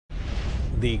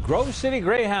The Grove City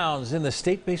Greyhounds in the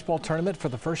state baseball tournament for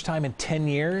the first time in 10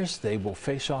 years. They will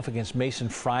face off against Mason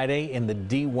Friday in the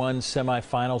D1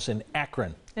 semifinals in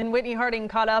Akron. And Whitney Harding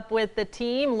caught up with the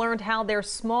team, learned how their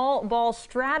small ball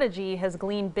strategy has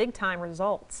gleaned big-time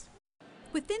results.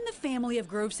 Within the family of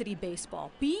Grove City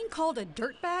baseball, being called a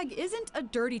dirtbag isn't a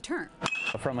dirty term.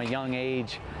 From a young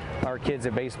age, our kids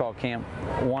at baseball camp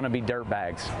want to be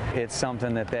dirtbags. It's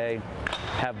something that they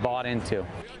have bought into.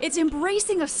 It's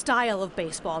embracing a style of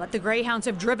baseball that the Greyhounds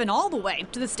have driven all the way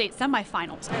to the state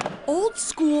semifinals. Old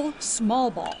school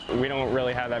small ball. We don't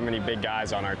really have that many big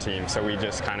guys on our team, so we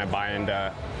just kind of buy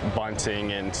into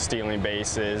bunting and stealing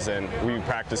bases, and we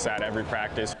practice that every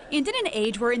practice. And in an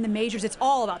age where in the majors it's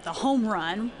all about the home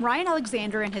run, Ryan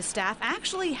Alexander and his staff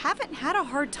actually haven't had a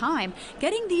hard time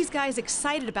getting these guys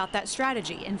excited about that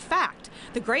strategy. In fact,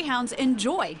 the Greyhounds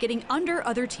enjoy getting under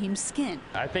other teams' skin.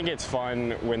 I think it's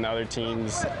fun when the other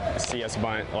teams see us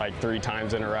bunt like 3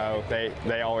 times in a row.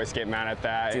 They always get mad at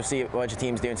that. You'll see a bunch of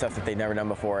teams doing stuff that they've never done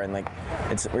before, and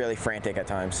it's really frantic at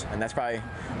times. And that's probably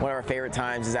one of our favorite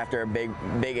times, is after a big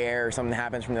error or something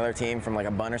happens from the other team, from like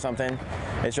a bunt or something.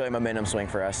 It's really a momentum swing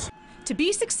for us. To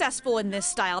be successful in this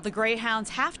style, the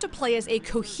Greyhounds have to play as a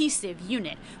cohesive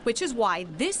unit, which is why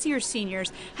this year's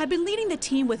seniors have been leading the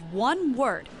team with one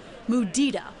word: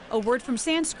 mudita, a word from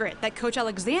Sanskrit that Coach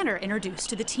Alexander introduced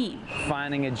to the team.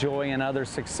 Finding a joy in other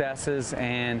successes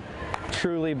and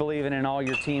truly believing in all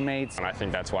your teammates. And I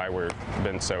think that's why we've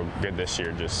been so good this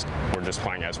year. We're just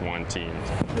playing as one team.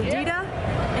 Mudita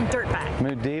and dirtbag.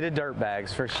 Mudita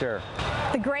dirtbags for sure.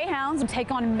 The Greyhounds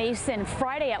take on Mason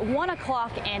Friday at 1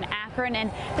 o'clock in Akron,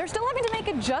 and they're still having to make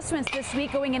adjustments this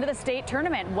week going into the state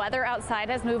tournament. Weather outside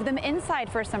has moved them inside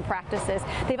for some practices.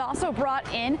 They've also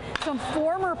brought in some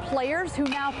former players who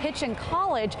now pitch in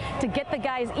college to get the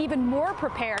guys even more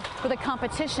prepared for the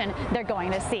competition they're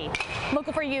going to see.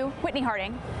 Local for you, Whitney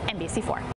Harding, NBC4.